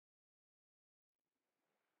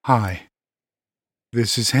Hi,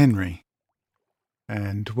 this is Henry,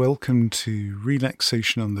 and welcome to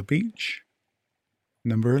Relaxation on the Beach,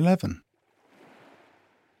 number 11.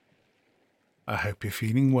 I hope you're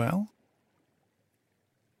feeling well.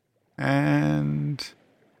 And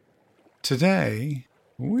today,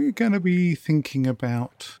 we're going to be thinking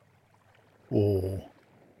about oar.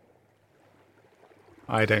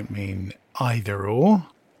 I don't mean either or,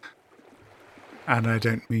 and I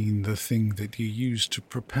don't mean the thing that you use to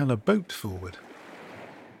propel a boat forward.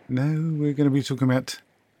 No, we're going to be talking about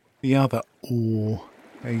the other awe,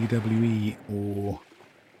 A-W-E, awe.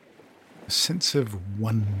 A sense of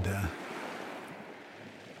wonder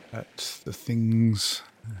at the things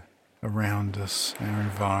around us, our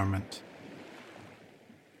environment.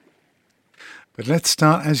 But let's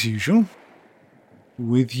start as usual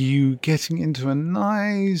with you getting into a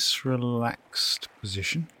nice relaxed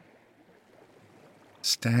position.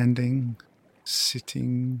 Standing,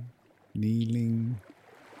 sitting, kneeling,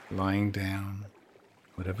 lying down,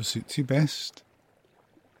 whatever suits you best.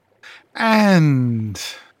 And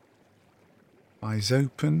eyes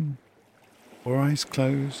open or eyes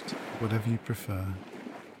closed, whatever you prefer.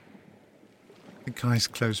 I think eyes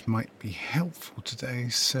closed might be helpful today,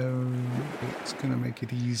 so it's going to make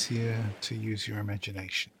it easier to use your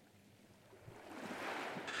imagination.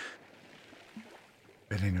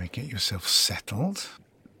 But anyway, get yourself settled,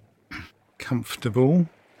 comfortable.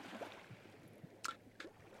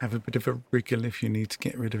 Have a bit of a wriggle if you need to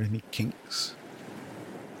get rid of any kinks.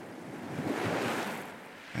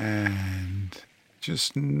 And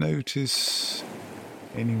just notice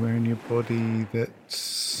anywhere in your body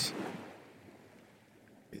that's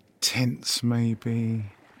a bit tense maybe.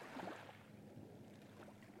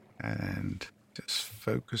 And just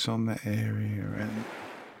focus on that area and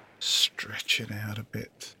stretch it out a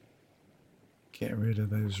bit. Get rid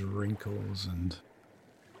of those wrinkles and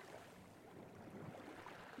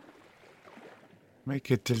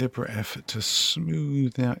make a deliberate effort to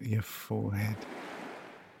smooth out your forehead.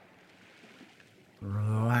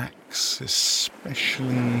 Relax,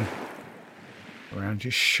 especially around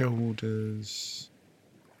your shoulders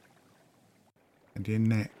and your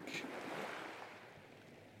neck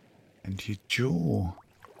and your jaw.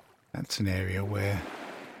 That's an area where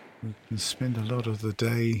we can spend a lot of the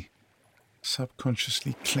day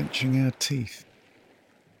subconsciously clenching our teeth.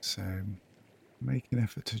 So make an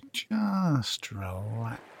effort to just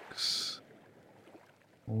relax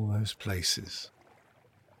all those places.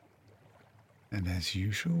 And as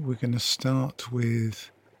usual, we're going to start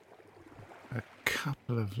with a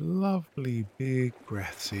couple of lovely big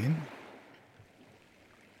breaths in.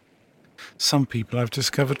 Some people I've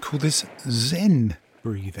discovered call this Zen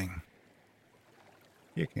breathing.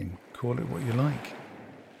 You can call it what you like.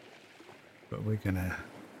 But we're going to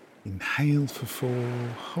inhale for 4,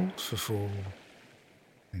 hold for 4,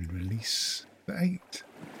 and release for 8.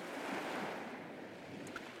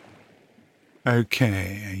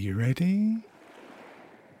 Okay, are you ready?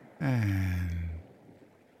 And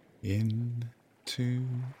in, 2,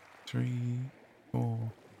 3,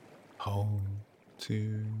 4. Hold,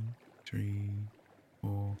 2, 3,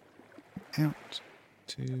 4. Out,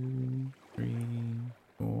 2, 3,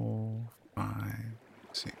 4, 5,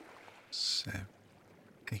 6, 7,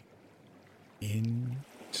 8. In,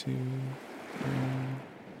 2, 3,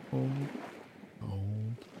 4.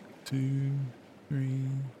 Hold, 2, 3,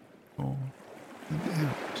 4. And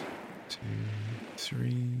out, 2,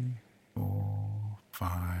 3, 4,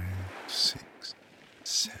 5, 6,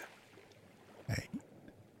 7, 8.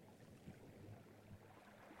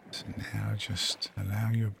 So now just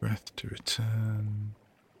allow your breath to return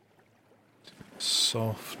to a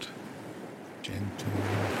soft, gentle,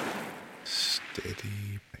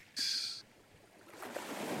 steady pace.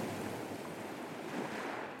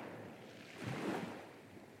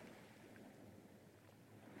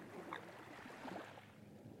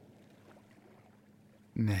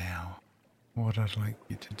 Now, what I'd like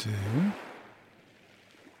you to do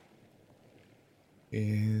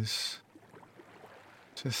is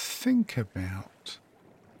to think about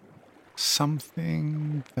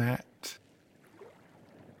something that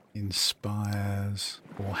inspires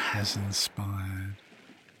or has inspired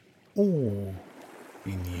awe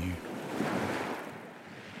in you.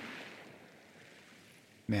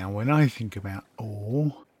 Now, when I think about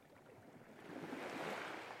awe,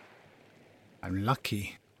 I'm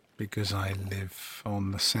lucky because I live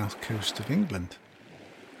on the south coast of England.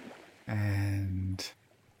 And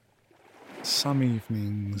some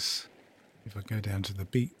evenings, if I go down to the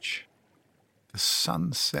beach, the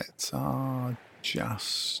sunsets are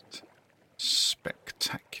just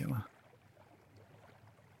spectacular.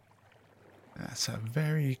 That's a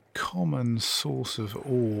very common source of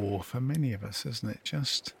awe for many of us, isn't it?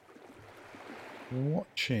 Just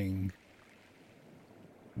watching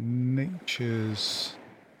nature's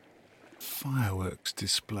fireworks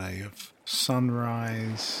display of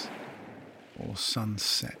sunrise or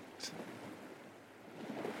sunset,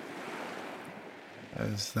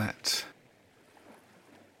 as that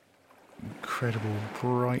incredible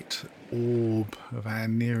bright orb of our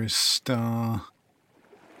nearest star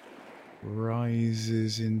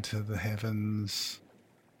rises into the heavens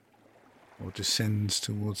or descends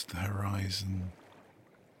towards the horizon,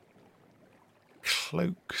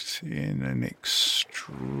 cloaked in an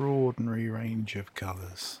extraordinary range of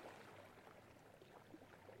colours.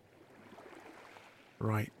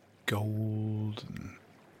 Bright gold and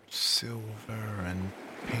silver and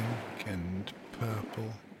pink and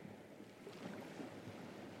purple,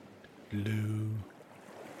 blue,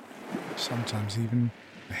 sometimes even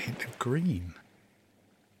a hint of green.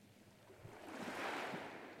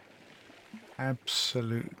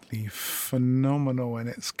 Absolutely phenomenal, and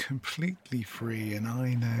it's completely free. And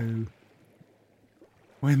I know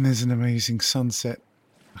when there's an amazing sunset,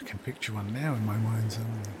 I can picture one now in my mind's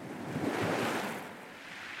eye,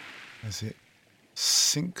 as it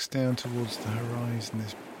sinks down towards the horizon,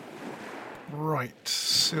 this bright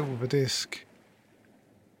silver disc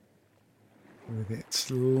with its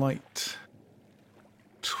light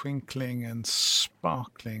twinkling and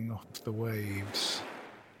sparkling off the waves,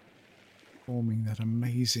 forming that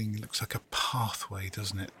amazing, looks like a pathway,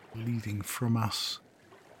 doesn't it, leading from us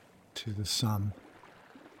to the sun.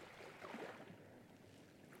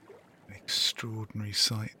 An extraordinary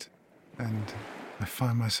sight, and I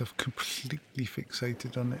find myself completely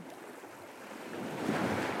fixated on it.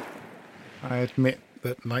 I admit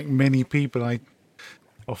that, like many people, I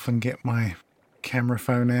often get my camera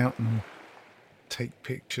phone out and take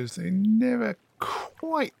pictures. They never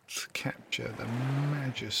quite capture the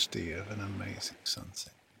majesty of an amazing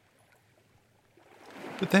sunset,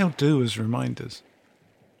 but they'll do as reminders.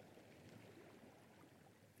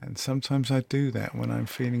 And sometimes I do that when I'm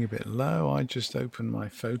feeling a bit low. I just open my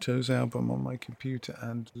photos album on my computer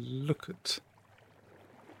and look at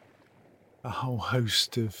a whole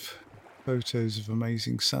host of photos of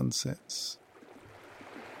amazing sunsets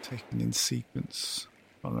taken in sequence,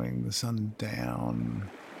 following the sun down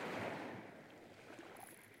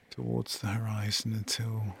towards the horizon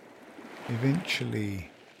until eventually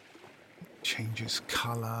it changes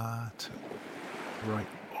colour to bright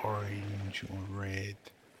orange or red,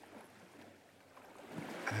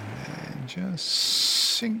 and then just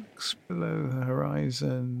sinks below the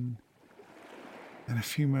horizon, and a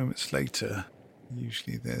few moments later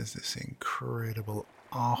usually there's this incredible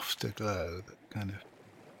afterglow that kind of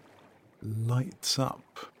lights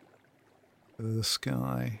up the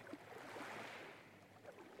sky.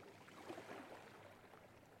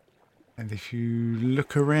 And if you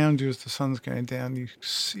look around you as the sun's going down, you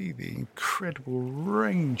see the incredible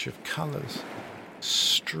range of colours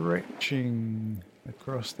stretching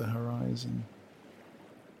across the horizon.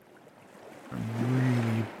 From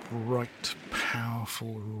really bright,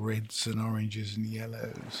 powerful reds and oranges and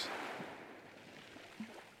yellows,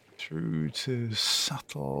 through to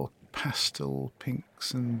subtle pastel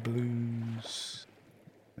pinks and blues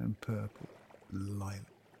and purple and lilac.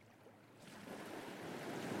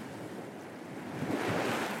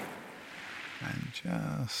 And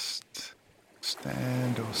just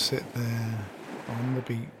stand or sit there on the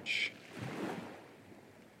beach,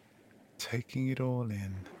 taking it all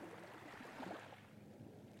in.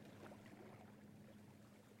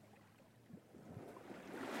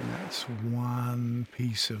 And that's one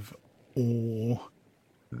piece of awe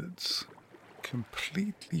that's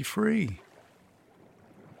completely free.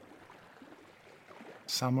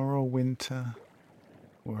 Summer or winter,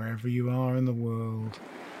 wherever you are in the world,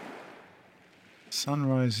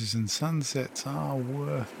 sunrises and sunsets are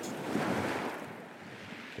worth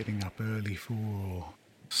getting up early for or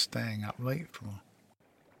staying up late for.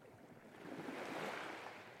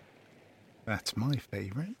 That's my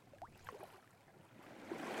favourite.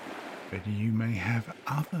 But you may have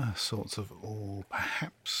other sorts of awe,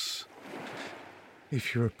 perhaps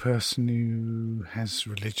if you're a person who has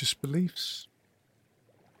religious beliefs.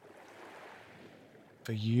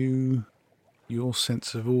 For you, your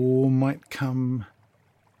sense of awe might come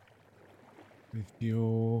with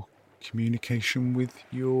your communication with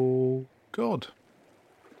your God,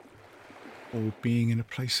 or being in a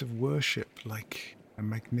place of worship like a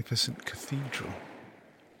magnificent cathedral.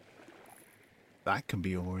 That can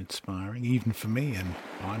be awe-inspiring, even for me, and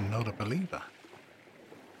I'm not a believer.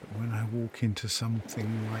 But when I walk into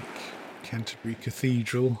something like Canterbury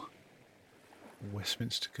Cathedral,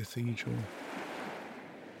 Westminster Cathedral,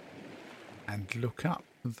 and look up.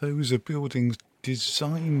 Those are buildings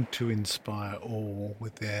designed to inspire awe,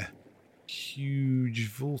 with their huge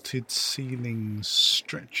vaulted ceilings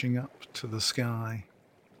stretching up to the sky.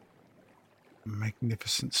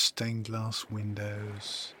 Magnificent stained glass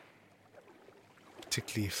windows,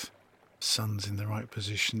 particularly if the sun's in the right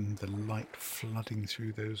position, the light flooding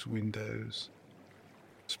through those windows,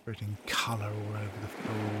 spreading colour all over the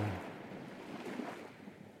floor.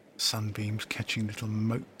 Sunbeams catching little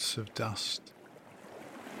motes of dust.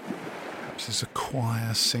 Perhaps there's a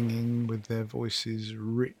choir singing with their voices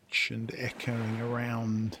rich and echoing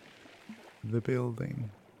around the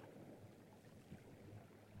building.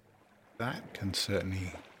 That can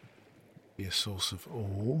certainly be a source of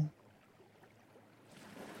awe.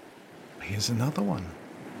 Here's another one.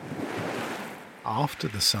 After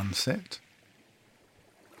the sunset,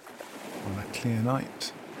 on a clear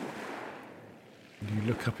night, and you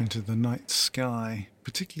look up into the night sky,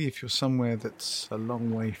 particularly if you're somewhere that's a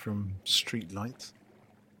long way from street lights,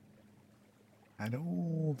 and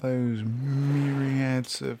all those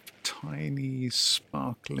myriads of tiny,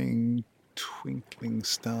 sparkling, twinkling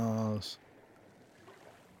stars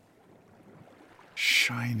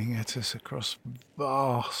shining at us across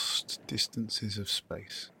vast distances of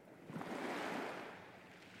space.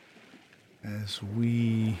 As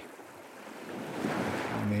we,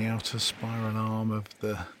 on the outer spiral arm of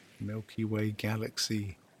the Milky Way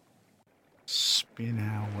galaxy, spin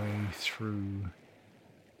our way through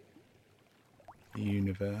the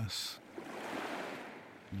universe,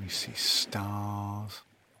 and we see stars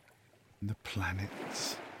and the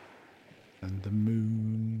planets and the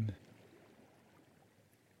moon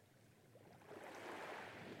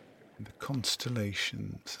and the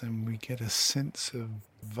constellations, and we get a sense of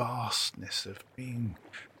vastness, of being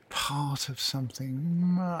part of something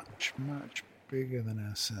much, much bigger than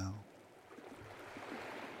ourselves.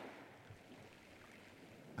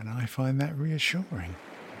 And I find that reassuring.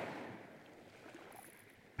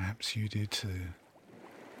 Perhaps you did too.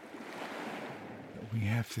 That we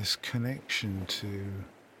have this connection to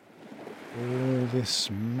all this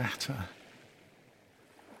matter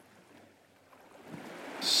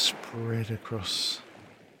spread across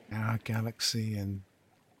our galaxy and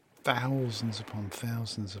thousands upon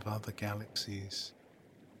thousands of other galaxies,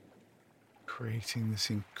 creating this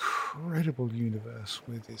incredible universe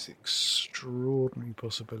with its extraordinary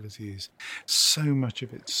possibilities. So much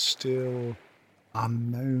of it still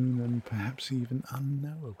unknown and perhaps even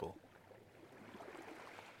unknowable.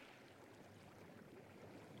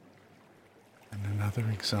 And another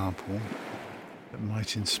example that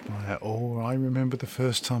might inspire awe, I remember the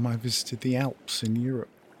first time I visited the Alps in Europe.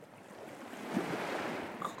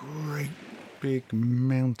 Great big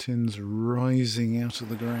mountains rising out of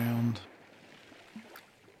the ground.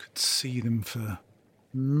 Could see them for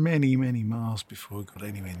many, many miles before I got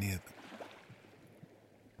anywhere near them,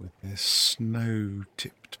 with their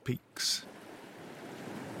snow-tipped peaks,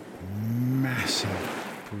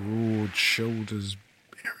 massive broad shoulders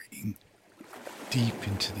burying deep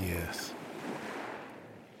into the earth.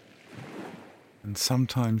 And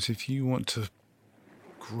sometimes if you want to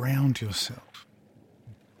ground yourself,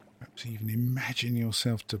 perhaps even imagine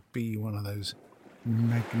yourself to be one of those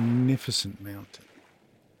magnificent mountains,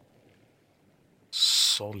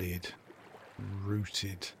 solid,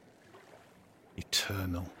 rooted,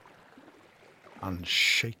 eternal,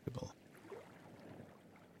 unshakable,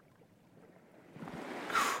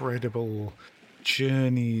 incredible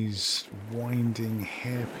journeys, winding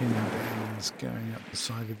hairpin bends going up the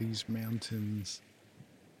side of these mountains.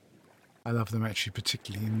 I love them actually,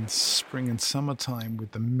 particularly in spring and summertime,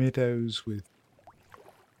 with the meadows with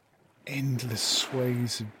endless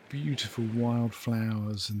sways of beautiful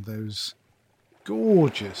wildflowers and those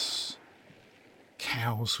gorgeous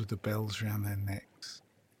cows with the bells around their necks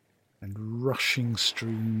and rushing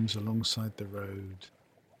streams alongside the road.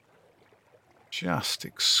 Just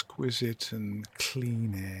exquisite and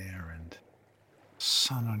clean air and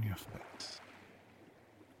sun on your face.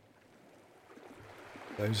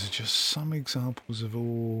 Those are just some examples of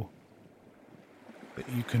awe that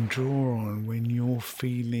you can draw on when you're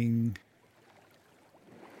feeling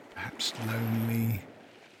perhaps lonely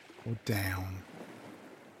or down.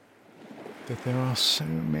 That there are so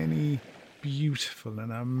many beautiful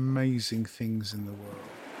and amazing things in the world,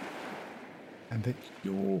 and that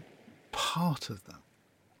you're part of them.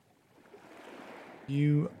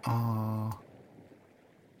 You are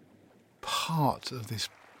part of this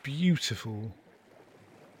beautiful,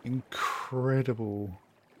 incredible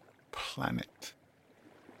planet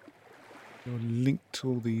you're linked to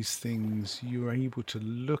all these things, you're able to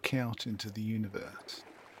look out into the universe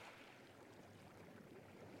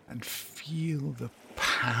and feel the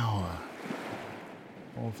power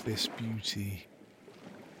of this beauty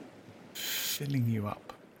filling you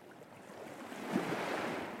up.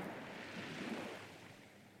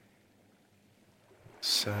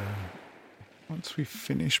 So, once we've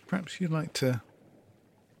finished, perhaps you'd like to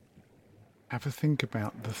have a think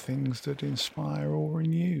about the things that inspire awe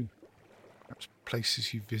in you. Perhaps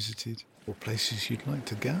places you've visited, or places you'd like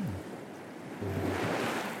to go, or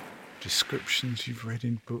descriptions you've read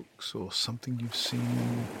in books, or something you've seen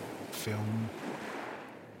in film.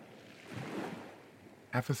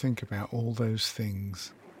 Have a think about all those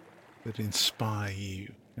things that inspire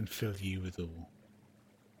you and fill you with awe.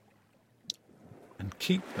 And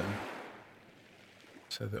keep them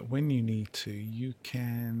so that when you need to, you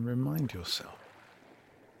can remind yourself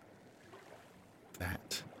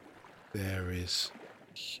that there is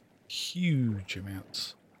huge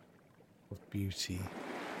amounts of beauty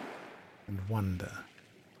and wonder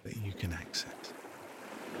that you can access.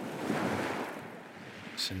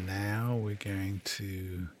 So now we're going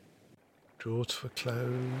to draw to a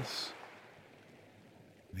close.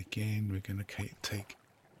 And again, we're going to take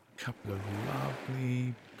a couple of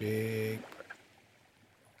lovely big breaths.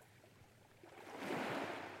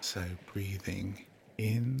 So breathing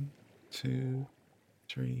in, 2,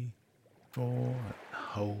 3, 4,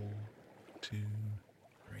 hold, 2,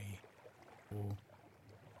 3,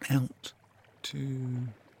 4, out, 2,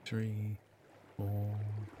 3, 4,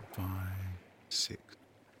 5, 6,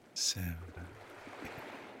 7, 8,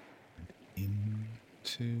 and in,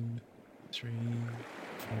 2, 3,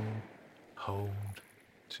 4, hold,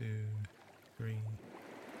 2, 3,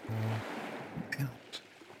 4, out,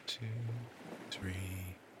 2, 3,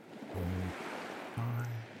 4, 5,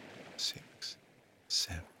 6,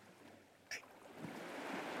 7, 8.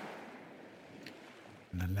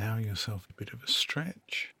 And allow yourself a bit of a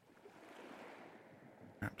stretch.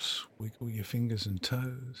 Perhaps wiggle your fingers and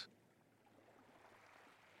toes.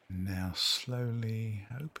 And now slowly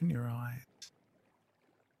open your eyes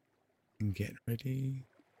and get ready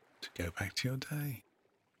to go back to your day.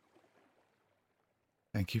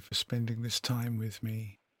 Thank you for spending this time with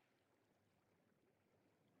me.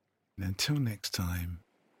 And until next time,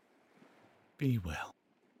 be well.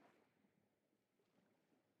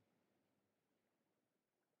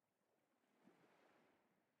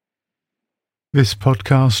 This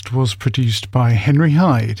podcast was produced by Henry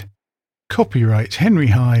Hyde. Copyright Henry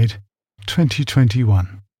Hyde,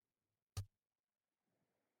 2021.